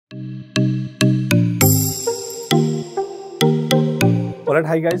Alright,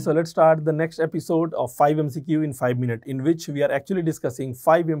 hi guys. So let's start the next episode of 5 MCQ in 5 minutes, in which we are actually discussing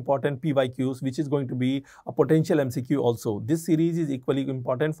 5 important PYQs, which is going to be a potential MCQ also. This series is equally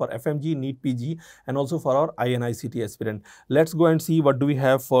important for FMGE, NEET PG, and also for our INI-CET aspirant. Let's go and see what do we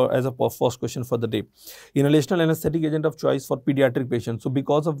have for as a first question for the day. Inhalational anesthetic agent of choice for pediatric patients. So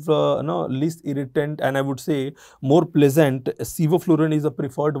because of least irritant and I would say more pleasant, sevoflurane is a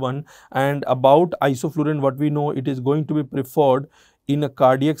preferred one. And about isoflurane, what we know, it is going to be preferred in a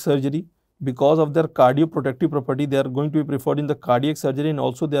cardiac surgery. Because of their cardioprotective property, they are going to be preferred in the cardiac surgery, and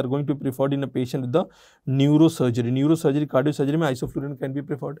also they are going to be preferred in a patient with the neurosurgery. Cardiosurgery mein isoflurane can be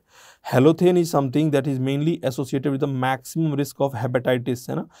preferred. Halothane is something that is mainly associated with the maximum risk of hepatitis,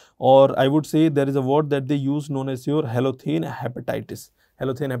 or I would say there is a word that they use known as your halothane hepatitis.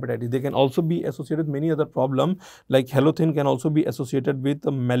 They can also be associated with many other problems, like halothane can also be associated with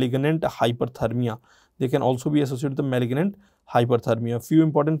malignant hyperthermia. They can also be associated with malignant hyperthermia. A few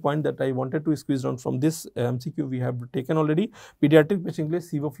important points that I wanted to squeeze down from this MCQ we have taken already. Pediatric patient,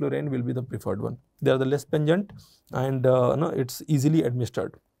 sevoflurane will be the preferred one. They are the less pungent and it's easily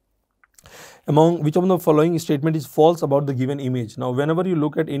administered. Among which of the following statement is false about the given image? Now, whenever you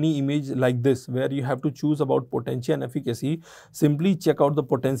look at any image like this, where you have to choose about potency and efficacy, simply check out the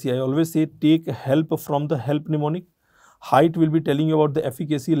potency. I always say take help from the help mnemonic. Height will be telling you about the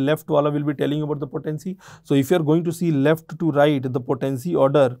efficacy, left wala will be telling you about the potency. So if you are going to see left to right, the potency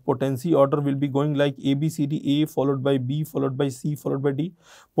order will be going like A, B, C, D, A followed by B, followed by C, followed by D.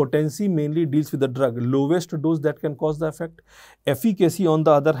 Potency mainly deals with the drug, lowest dose that can cause the effect. Efficacy on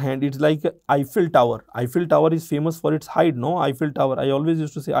the other hand, it's like Eiffel Tower. Eiffel Tower is famous for its height, no? Eiffel Tower, I always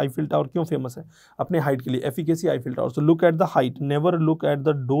used to say Eiffel Tower क्यों famous है? अपने height के लिए. Efficacy Eiffel Tower. So look at the height, never look at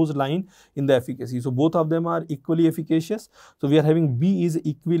the dose line in the efficacy. So both of them are equally efficacious. So we are having B is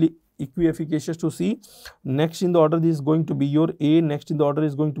equi-efficacious to C. Next in the order is going to be your A. Next in the order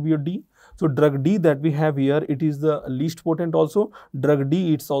is going to be your D. So drug D that we have here, it is the least potent also. Drug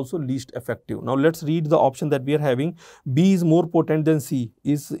D, it's also least effective. Now let's read the option that we are having. B is more potent than C.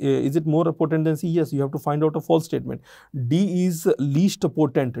 Is it more potent than C? Yes, you have to find out a false statement. D is least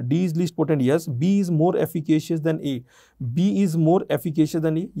potent. D is least potent. Yes. B is more efficacious than A. B is more efficacious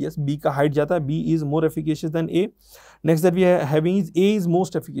than A. Yes. B ka height jata hai. B is more efficacious than A. Next that we are having is A is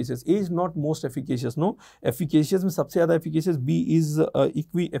most efficacious. A is not most efficacious. No. Efficacious में सबसे ज़्यादा efficacious. B is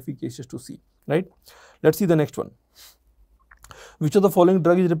equi-efficacious to C. Right. Let's see the next one. Which of the following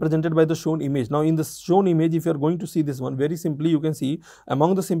drug is represented by the shown image? Now, in the shown image, if you are going to see this one, very simply you can see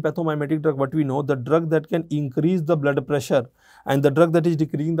among the sympathomimetic drug, what we know, the drug that can increase the blood pressure and the drug that is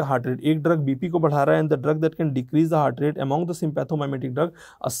decreasing the heart rate. एक drug BP को बढ़ा रहा है and the drug that can decrease the heart rate. Among the sympathomimetic drug,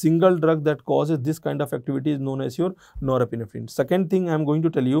 a single drug that causes this kind of activity is known as your norepinephrine. Second thing I am going to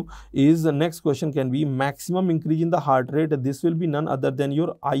tell you is the next question can be maximum increase in the heart rate. This will be none other than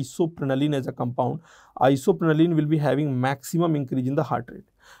your isoprenaline as a compound. Isoprenaline will be having maximum increase in the heart rate.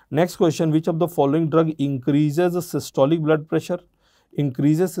 Next question, which of the following drug increases the systolic blood pressure?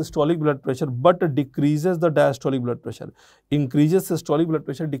 Increases systolic blood pressure but decreases the diastolic blood pressure. Increases systolic blood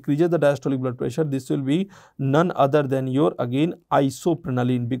pressure, decreases the diastolic blood pressure. This will be none other than your again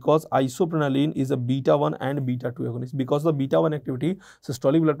isoprenaline, because isoprenaline is a beta 1 and beta 2 agonist. Because of the beta 1 activity,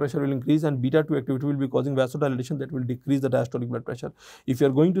 systolic blood pressure will increase and beta 2 activity will be causing vasodilation that will decrease the diastolic blood pressure. If you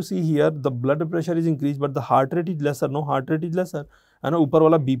are going to see here, the blood pressure is increased but the heart rate is lesser. No, heart rate is lesser. है ना, ऊपर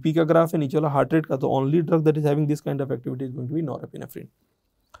वाला BP का graph है, नीचे वाला heart rate का. तो only drug that is having this kind of activity is going to be norepinephrine.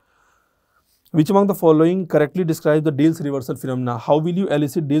 Which among the following correctly describes the Dale's reversal phenomena? How will you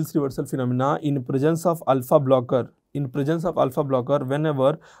elicit Dale's reversal phenomena in presence of alpha blocker? In presence of alpha blocker,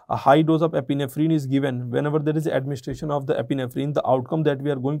 whenever a high dose of epinephrine is given, whenever there is administration of the epinephrine, the outcome that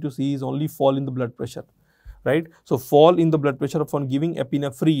we are going to see is only fall in the blood pressure. Right? So fall in the blood pressure upon giving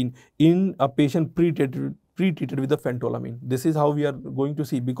epinephrine in a patient pre-treated with the phentolamine. This is how we are going to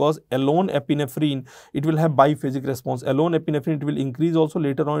see, because alone epinephrine, it will have biphasic response. Alone epinephrine, it will increase also,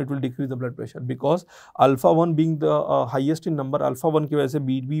 later on it will decrease the blood pressure, because alpha 1 being the highest in number, alpha 1 की वजह से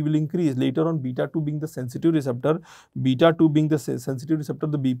BP will increase. Later on beta 2 being the sensitive receptor, beta 2 being the sensitive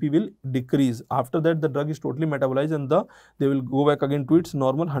receptor, the BP will decrease. After that the drug is totally metabolized and they will go back again to its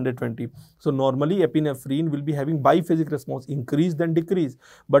normal 120. So normally epinephrine will be having biphasic response, increase then decrease.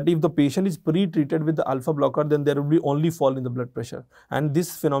 But if the patient is pre-treated with the alpha blocker, then there will be only fall in the blood pressure, and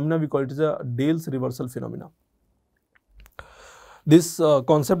this phenomena we call it as a Dale's reversal phenomena. This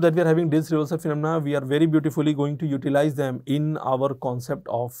concept that we are having, Dale's reversal phenomena, we are very beautifully going to utilize them in our concept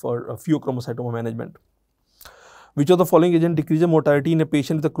of pheochromocytoma management. Which of the following agent decreases mortality in a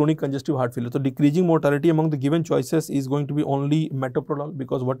patient with a chronic congestive heart failure? So decreasing mortality among the given choices is going to be only metoprolol,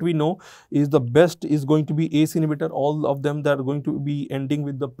 because what we know is the best is going to be ACE inhibitor. All of them that are going to be ending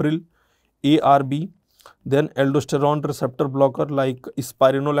with the pril, ARB, then aldosterone receptor blocker like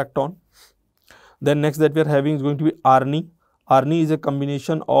spironolactone. Then next that we are having is going to be ARNI. ARNI is a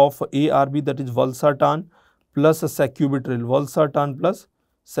combination of ARB, that is valsartan plus sacubitril. Valsartan plus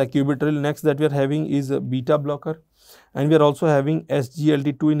sacubitril. Next that we are having is a beta blocker, and we are also having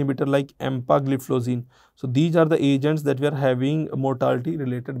SGLT2 inhibitor like empagliflozin. So these are the agents that we are having mortality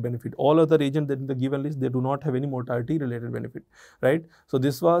related benefit. All other agents that in the given list, they do not have any mortality related benefit, right? So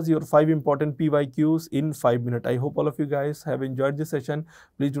this was your 5 important PYQs in 5 minutes. I hope all of you guys have enjoyed this session.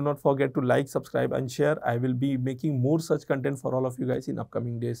 Please do not forget to like, subscribe and share. I will be making more such content for all of you guys in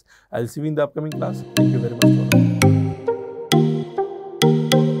upcoming days. I'll see you in the upcoming class. Thank you very much for all.